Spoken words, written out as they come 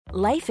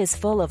Life is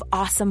full of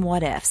awesome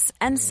what-ifs,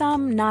 and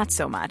some not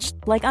so much,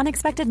 like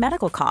unexpected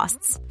medical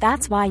costs.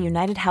 That's why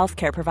United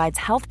Healthcare provides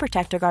Health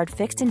Protector Guard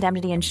fixed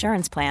indemnity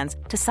insurance plans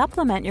to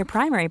supplement your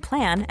primary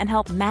plan and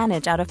help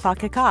manage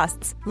out-of-pocket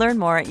costs. Learn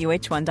more at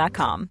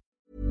uh1.com.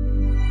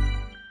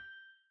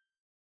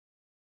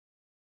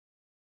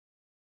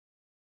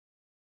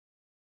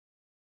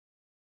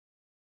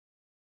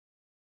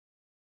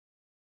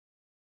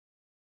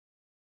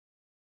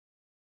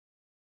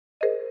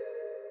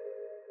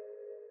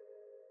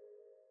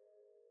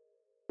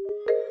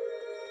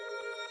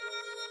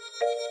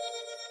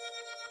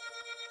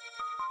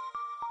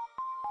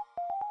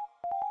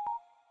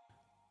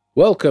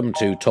 Welcome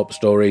to Top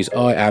Stories.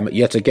 I am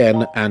yet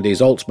again Andy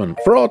Zaltzman.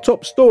 For our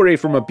top story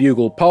from a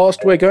Bugle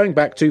past, we're going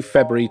back to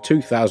February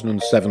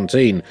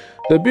 2017.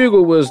 The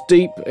Bugle was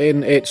deep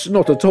in its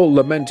not at all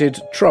lamented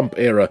Trump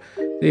era.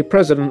 The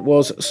president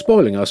was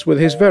spoiling us with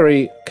his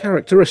very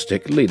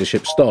characteristic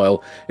leadership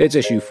style. It's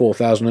issue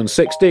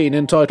 4016,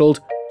 entitled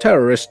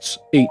Terrorists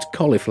Eat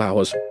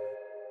Cauliflowers.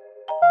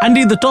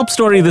 Andy, the top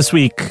story this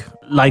week,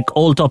 like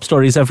all top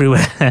stories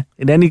everywhere,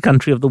 in any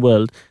country of the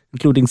world,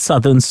 including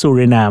southern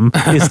Suriname,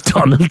 is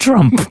Donald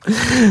Trump.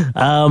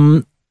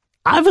 I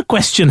have a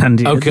question,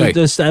 Andy. Okay.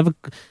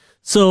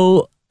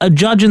 So, a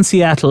judge in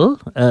Seattle,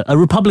 a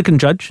Republican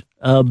judge,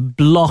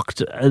 blocked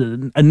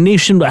had a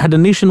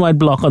nationwide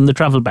block on the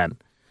travel ban.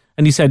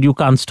 And he said you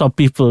can't stop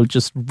people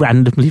just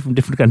randomly from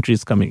different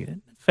countries coming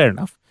in. Fair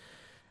enough.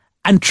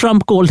 And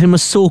Trump called him a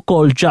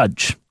so-called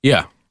judge.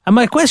 Yeah. And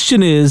my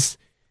question is,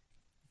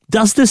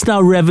 does this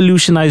now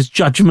revolutionize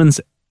judgments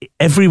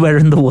everywhere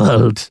in the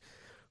world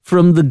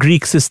from the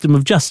Greek system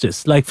of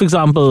justice? Like, for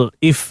example,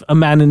 if a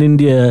man in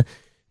India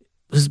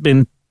has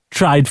been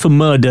tried for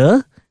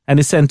murder and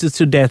is sentenced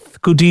to death,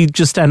 could he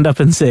just stand up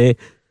and say,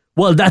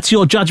 well, that's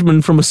your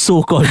judgment from a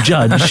so-called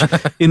judge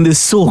in this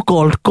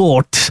so-called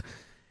court,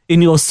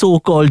 in your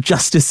so-called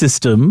justice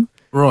system?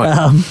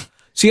 Right.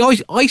 See,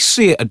 I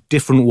see it a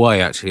different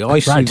way, actually. I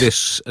see Right.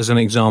 this as an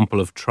example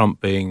of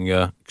Trump being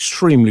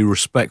extremely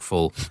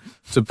respectful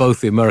to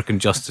both the American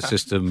justice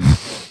system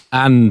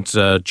and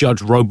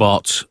Judge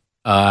Robart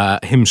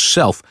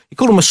himself. He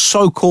called him a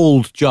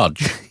so-called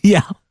judge.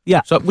 Yeah.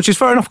 So, which is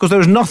fair enough, because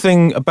there is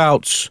nothing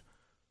about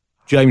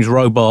James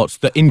Robart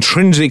that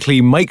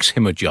intrinsically makes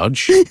him a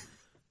judge.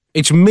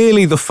 It's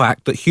merely the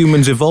fact that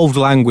humans evolved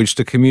language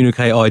to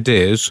communicate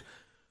ideas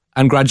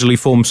and gradually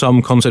form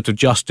some concept of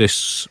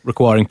justice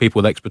requiring people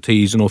with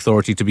expertise and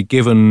authority to be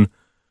given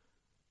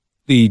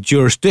the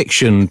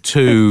jurisdiction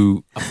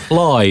to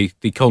apply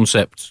the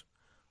concept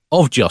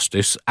of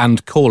justice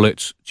and call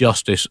it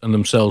justice and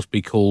themselves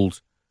be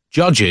called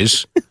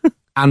judges,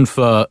 and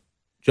for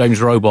James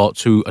Robart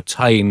to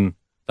attain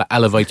that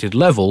elevated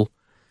level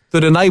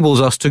that enables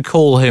us to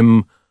call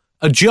him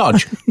a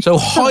judge. So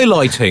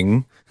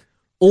highlighting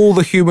all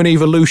the human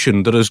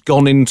evolution that has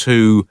gone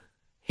into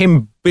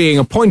him being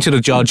appointed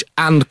a judge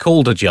and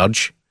called a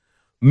judge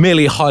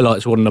merely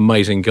highlights what an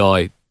amazing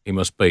guy he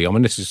must be. I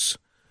mean, this is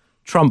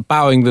Trump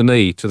bowing the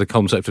knee to the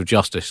concept of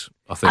justice,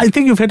 I think. I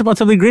think you've hit about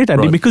something great,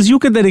 Andy, Right. because you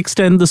can then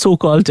extend the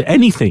so-called to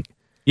anything.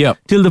 Yeah.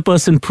 Till the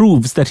person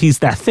proves that he's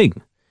that thing.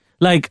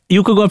 Like,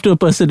 you could go up to a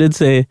person and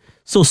say,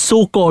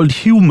 so-called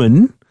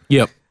human,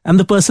 Yep. and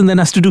the person then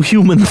has to do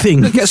human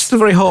things. It gets to the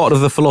very heart of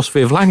the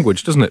philosophy of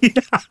language, doesn't it?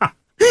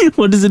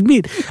 What does it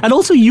mean? And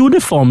also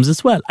uniforms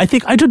as well. I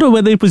don't know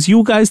whether it was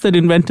you guys that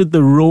invented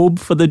the robe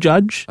for the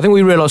judge. I think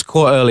we realised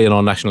quite early in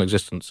our national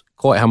existence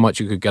quite how much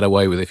you could get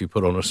away with if you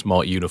put on a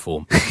smart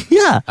uniform.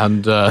 Yeah.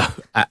 And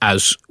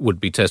as would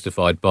be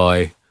testified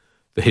by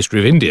the history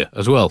of India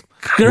as well.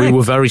 Correct. We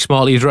were very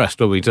smartly dressed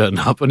when we turned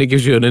up, and it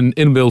gives you an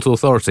inbuilt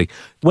authority.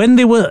 When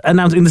they were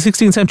announcing, in the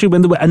 16th century,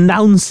 when they were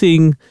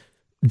announcing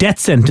death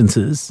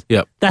sentences,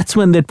 Yep. that's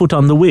when they'd put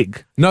on the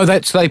wig. No, they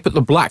put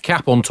the black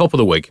cap on top of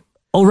the wig.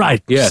 Oh,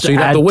 right. Yeah, Just so you'd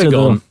to have the add wig to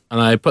on,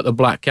 and I put the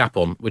black cap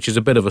on, which is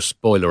a bit of a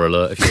spoiler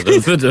alert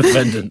if you're the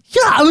defendant.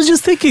 Yeah, I was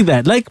just thinking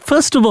that. Like,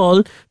 first of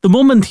all, the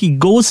moment he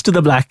goes to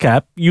the black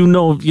cap, you're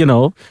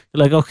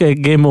like, okay,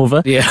 game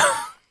over. Yeah.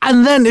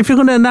 And then if you're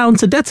going to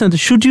announce a death sentence,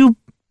 should you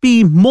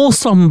be more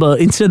somber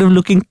instead of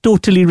looking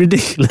totally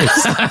ridiculous?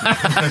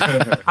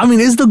 I mean,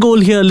 is the goal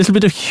here a little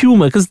bit of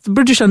humor? Because the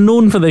British are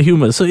known for their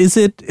humor. So is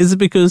it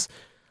because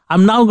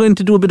I'm now going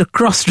to do a bit of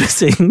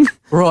cross-dressing?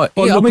 Right.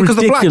 Or Yeah, I look mean, because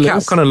the black cap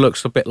ridiculous? kind of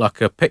looks a bit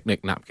like a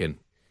picnic napkin.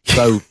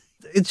 So,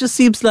 It just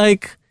seems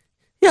like,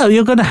 yeah,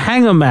 you're going to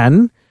hang a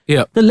man.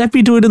 yeah. Then let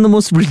me do it in the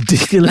most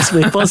ridiculous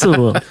way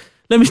possible.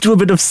 Let me do a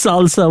bit of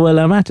salsa while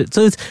I'm at it.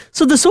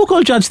 So the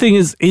so-called judge thing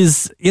is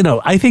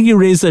I think you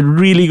raised a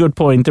really good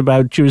point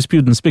about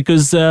jurisprudence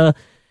because, I'm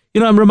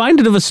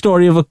reminded of a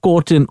story of a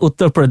court in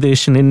Uttar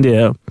Pradesh in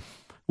India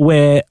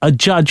where a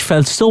judge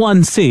felt so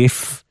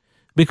unsafe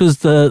because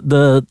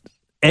the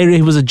area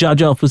he was a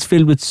judge of was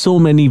filled with so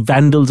many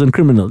vandals and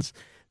criminals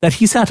that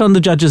he sat on the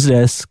judge's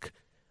desk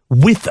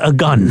with a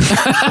gun.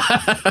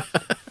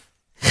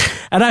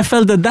 And I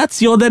felt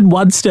that you're then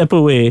one step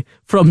away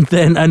from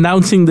then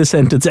announcing the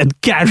sentence and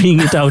carrying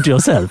it out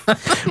yourself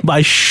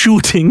by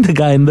shooting the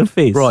guy in the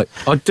face. Right.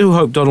 I do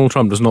hope Donald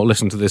Trump does not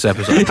listen to this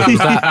episode, because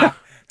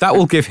that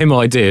will give him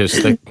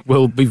ideas that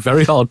will be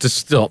very hard to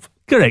stop.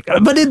 Correct.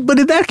 But in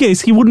that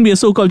case, he wouldn't be a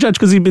so-called judge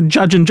because he'd be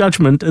judge and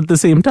judgment at the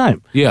same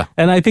time. Yeah.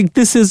 And I think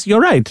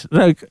you're right.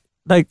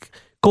 Like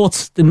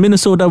courts in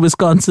Minnesota,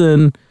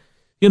 Wisconsin,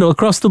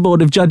 across the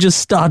board, if judges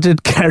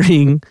started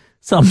carrying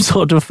some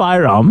sort of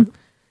firearm,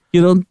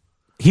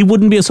 he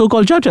wouldn't be a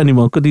so-called judge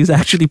anymore because he's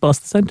actually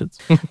passed the sentence.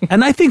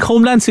 And I think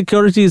Homeland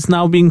Security is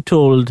now being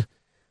told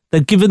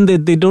that given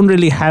that they don't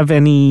really have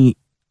any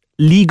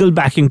legal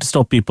backing to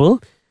stop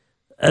people,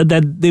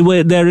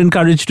 that they're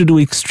encouraged to do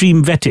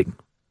extreme vetting,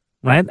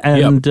 right?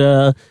 And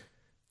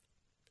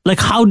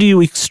how do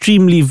you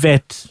extremely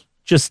vet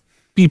just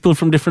people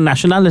from different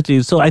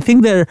nationalities? So I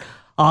think they're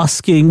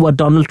asking what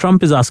Donald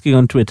Trump is asking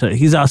on Twitter.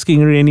 He's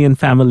asking Iranian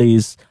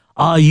families,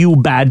 are you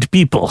bad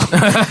people?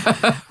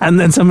 And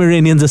then some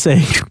Iranians are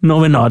saying, no,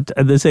 we're not.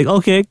 And they're saying,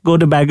 okay, go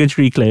to baggage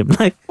reclaim.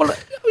 I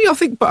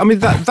think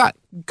that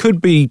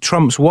could be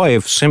Trump's way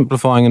of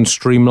simplifying and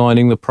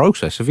streamlining the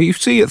process. If you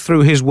see it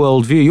through his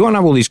worldview, you won't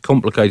have all these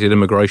complicated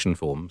immigration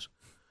forms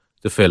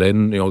to fill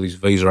in, these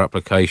visa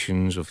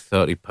applications of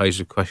 30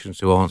 pages of questions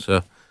to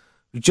answer.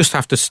 You just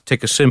have to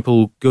tick a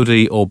simple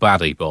goodie or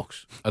baddie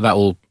box, and that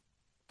will...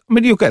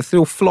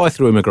 you'll fly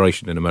through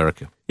immigration in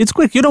America. It's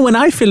quick. When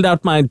I filled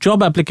out my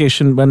job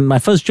application, when my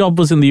first job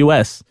was in the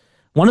US,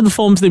 one of the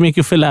forms they make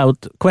you fill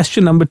out,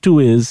 question number 2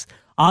 is,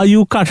 are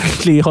you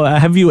currently, or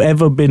have you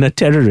ever been a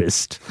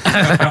terrorist?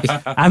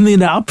 And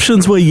the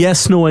options were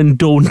yes, no, and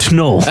don't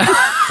know.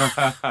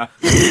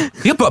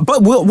 Yeah, but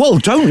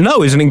don't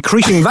know is an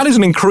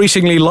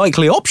increasingly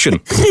likely option,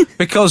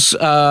 because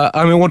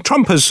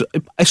Trump has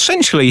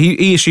essentially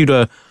he issued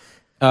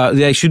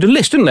they issued a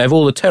list, didn't they, of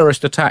all the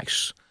terrorist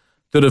attacks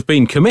that have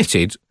been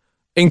committed,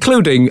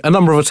 including a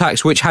number of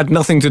attacks which had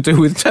nothing to do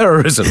with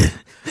terrorism.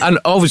 And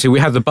obviously we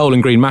had the Bowling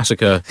Green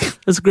massacre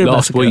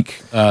last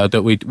week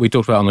that we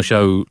talked about on the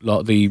show,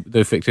 like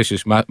the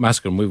fictitious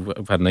massacre. And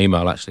we've had an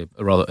email, actually,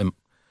 a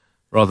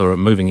rather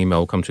moving email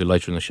will come to you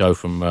later in the show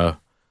from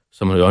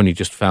someone who only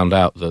just found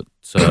out that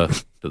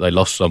that they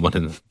lost someone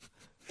in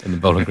the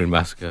Bowling Green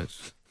massacre.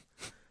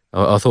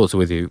 Our thoughts are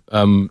with you.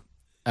 So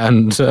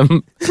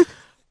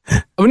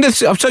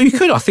you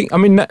could, I think.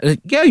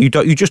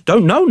 You just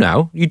don't know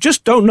now. You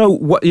just don't know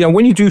what.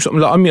 When you do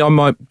something like, I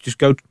might just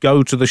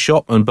go to the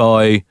shop and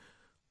buy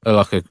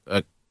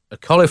a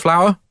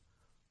cauliflower.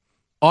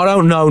 I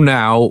don't know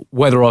now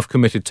whether I've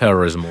committed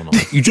terrorism or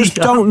not. You just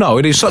don't know.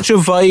 It is such a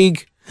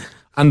vague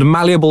and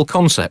malleable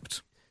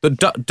concept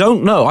that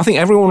don't know. I think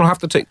everyone will have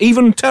to take.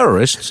 Even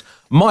terrorists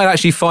might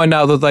actually find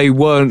out that they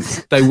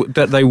weren't.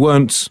 They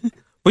weren't.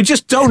 We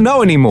just don't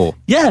know anymore.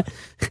 Yeah.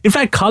 In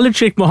fact, Khalid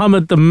Sheikh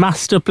Mohammed, the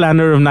master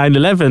planner of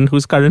 9/11,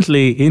 who's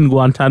currently in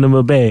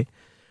Guantanamo Bay,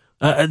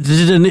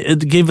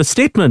 gave a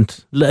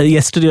statement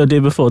yesterday or day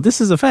before. This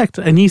is a fact.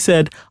 And he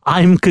said,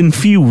 I'm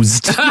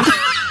confused.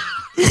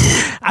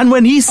 And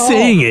when he's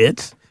saying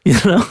it,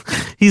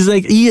 he's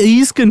like,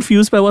 he's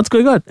confused by what's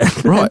going on.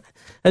 Right.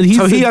 And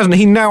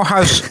he now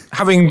has,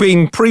 having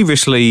been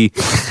previously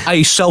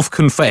a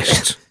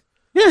self-confessed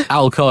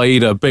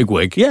Al-Qaeda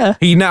bigwig,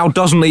 he now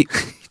doesn't...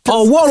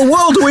 what a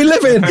world do we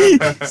live in?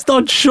 He's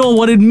not sure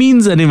what it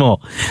means anymore.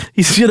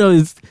 He's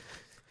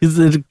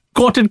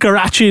caught in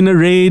Karachi in a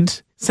raid,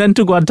 sent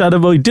to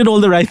Guantanamo. He did all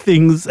the right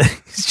things.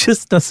 He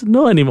just doesn't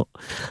know anymore.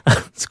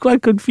 It's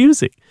quite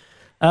confusing.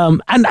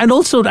 And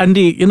also,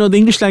 Andy, the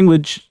English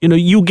language,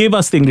 you gave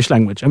us the English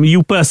language. I mean,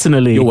 you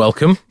personally. You're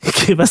welcome.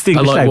 Gave us the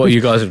English language. I like what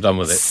you guys have done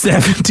with it.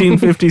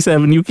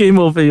 1757. You came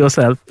over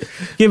yourself,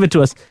 gave it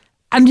to us.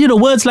 And,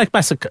 words like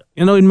massacre,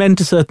 it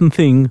meant a certain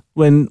thing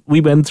when we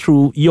went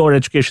through your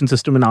education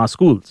system in our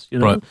schools,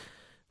 Right.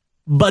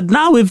 But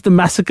now if the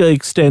massacre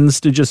extends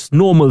to just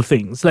normal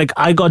things, like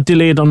I got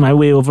delayed on my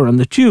way over on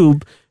the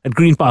tube at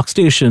Green Park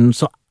Station,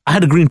 so I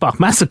had a Green Park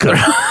massacre.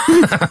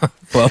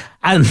 But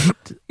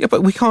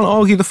we can't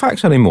argue the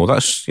facts anymore.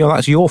 That's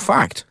your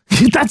fact.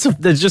 That's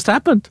just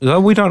happened.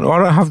 I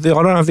don't have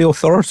the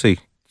authority.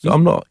 So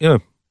I'm not,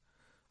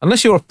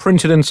 unless you're a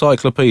printed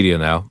encyclopedia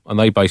now, and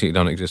they basically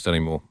don't exist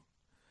anymore.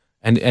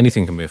 And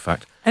anything can be a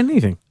fact.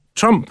 Anything.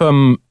 Trump,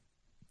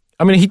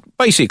 he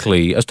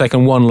basically has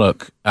taken one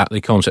look at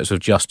the concepts of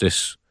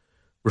justice,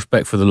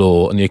 respect for the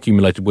law, and the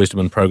accumulated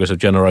wisdom and progress of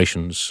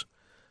generations.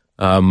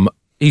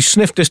 He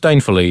sniffed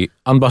disdainfully,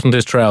 unbuttoned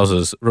his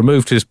trousers,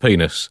 removed his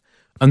penis,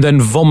 and then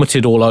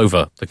vomited all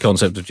over the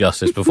concept of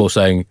justice before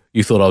saying,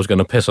 you thought I was going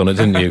to piss on it,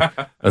 didn't you?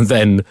 And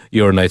then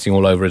urinating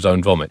all over his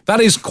own vomit.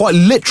 That is quite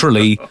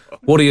literally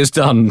what he has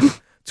done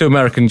to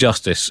American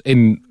justice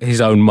in his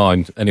own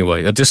mind,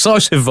 anyway. A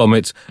decisive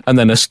vomit and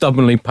then a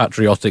stubbornly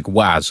patriotic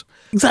waz.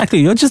 Exactly.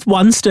 You're just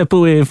one step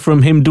away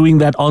from him doing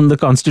that on the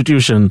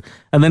Constitution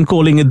and then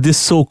calling it this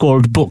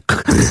so-called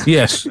book.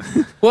 Yes.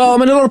 Well,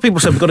 a lot of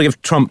people said we've got to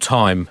give Trump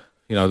time.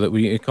 That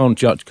we can't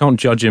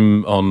judge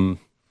him on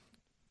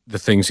the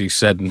things he's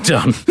said and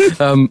done.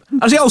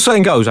 As the old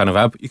saying goes,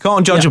 Anuvab, you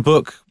can't judge a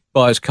book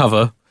by its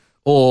cover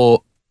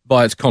or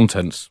by its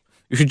contents.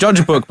 You should judge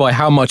a book by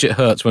how much it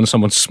hurts when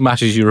someone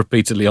smashes you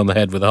repeatedly on the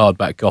head with a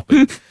hardback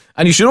copy.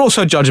 And you should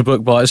also judge a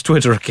book by its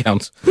Twitter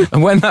account.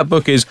 And when that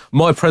book is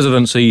My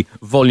Presidency,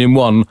 Volume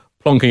 1,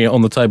 plonking it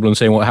on the table and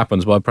seeing what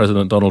happens by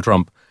President Donald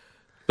Trump,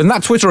 then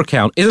that Twitter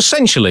account is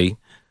essentially,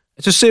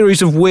 it's a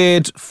series of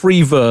weird,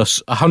 free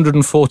verse,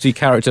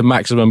 140-character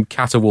maximum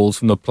caterwauls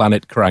from the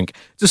planet Crank.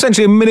 It's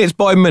essentially a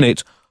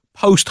minute-by-minute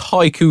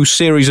post-haiku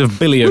series of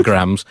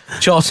biliograms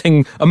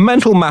charting a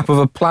mental map of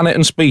a planet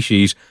and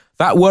species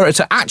that, were it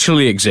to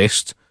actually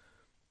exist,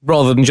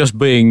 rather than just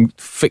being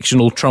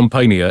fictional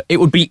Trumpania, it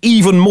would be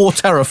even more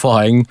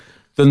terrifying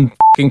than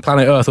f***ing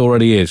planet Earth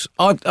already is.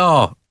 I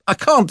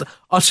can't.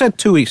 I said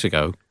 2 weeks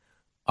ago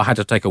I had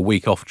to take a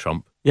week off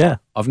Trump. Yeah.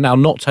 I've now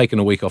not taken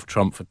a week off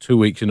Trump for 2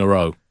 weeks in a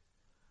row.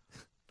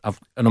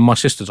 And my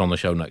sister's on the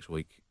show next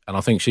week, and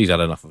I think she's had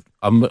enough of.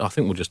 I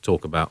think we'll just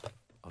talk about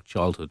our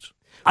childhoods.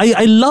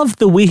 I love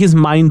the way his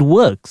mind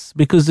works,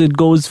 because it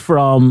goes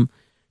from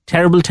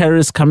terrible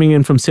terrorists coming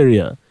in from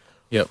Syria.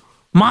 Yep.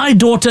 My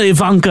daughter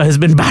Ivanka has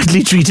been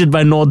badly treated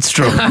by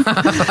Nordstrom.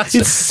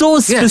 It's so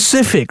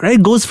specific, right?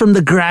 It goes from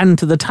the grand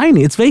to the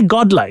tiny. It's very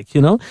godlike,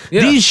 you know?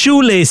 Yeah. These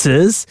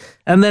shoelaces,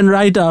 and then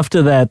right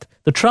after that,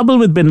 the trouble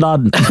with bin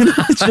Laden.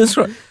 It's just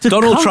right.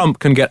 Donald Trump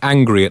can get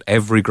angry at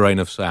every grain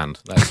of sand.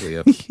 That's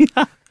the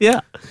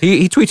yeah.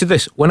 He tweeted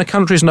this: when a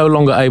country is no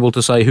longer able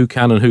to say who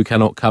can and who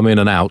cannot come in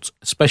and out,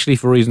 especially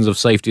for reasons of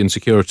safety and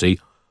security,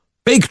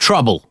 big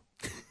trouble!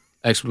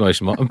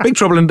 Exclamation mark. Big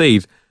trouble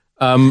indeed.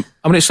 I mean,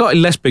 it's slightly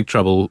less big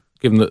trouble,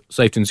 given that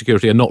safety and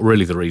security are not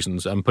really the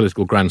reasons, and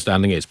political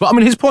grandstanding is. But, I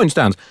mean, his point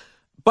stands.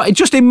 But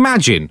just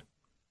imagine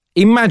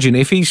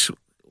if he's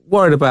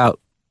worried about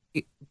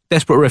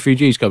desperate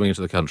refugees coming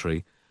into the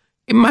country.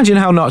 Imagine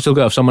how nuts he'll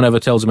go if someone ever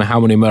tells him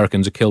how many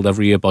Americans are killed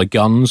every year by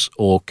guns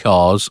or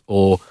cars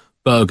or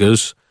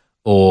burgers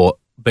or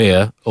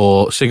beer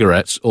or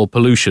cigarettes or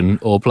pollution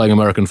or playing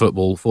American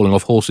football, falling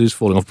off horses,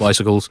 falling off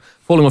bicycles,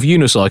 falling off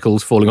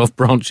unicycles, falling off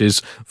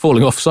branches,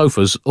 falling off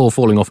sofas, or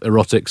falling off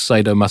erotic,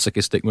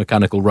 sadomasochistic,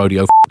 mechanical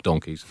rodeo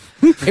donkeys.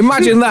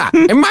 Imagine that.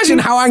 Imagine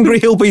how angry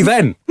he'll be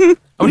then. I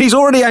mean, he's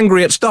already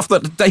angry at stuff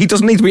that he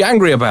doesn't need to be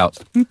angry about.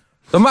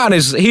 The man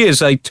is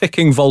a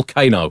ticking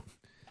volcano.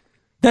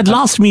 That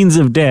last means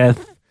of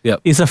death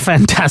Yep. is a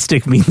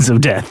fantastic means of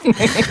death.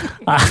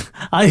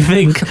 I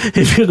think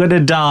if you're going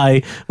to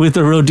die with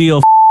a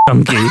rodeo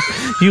donkey,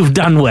 you've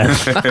done well.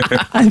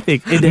 I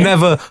think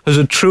never has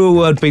a truer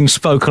word been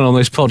spoken on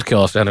this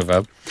podcast,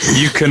 Anuvab.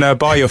 You can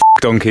buy your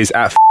donkeys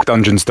at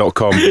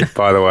dungeons.com,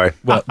 by the way.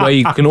 Where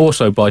you can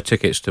also buy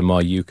tickets to my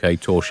UK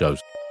tour shows.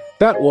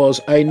 That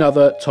was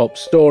another top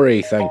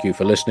story. Thank you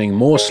for listening.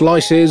 More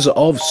slices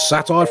of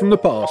satire from the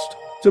past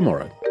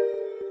tomorrow.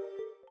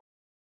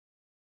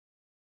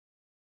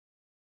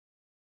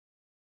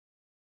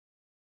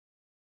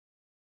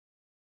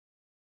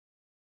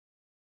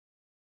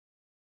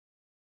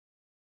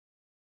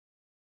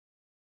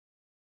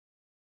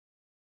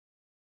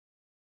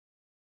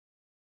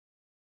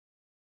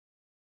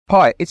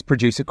 Hi, it's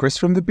producer Chris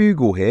from The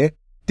Bugle here.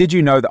 Did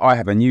you know that I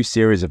have a new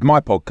series of my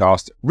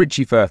podcast,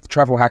 Richie Firth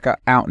Travel Hacker,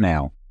 out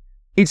now?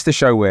 It's the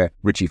show where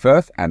Richie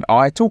Firth and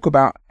I talk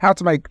about how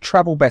to make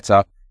travel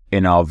better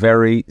in our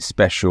very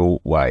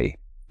special way.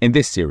 In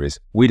this series,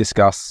 we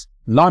discuss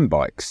Lime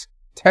bikes,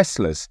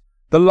 Teslas,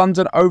 the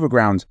London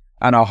Overground,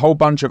 and a whole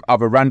bunch of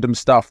other random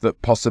stuff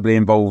that possibly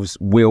involves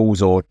wheels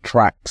or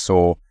tracks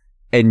or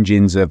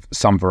engines of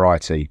some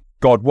variety.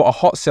 God, what a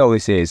hot sell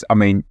this is. I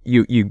mean,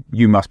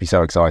 you must be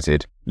so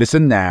excited.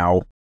 Listen now.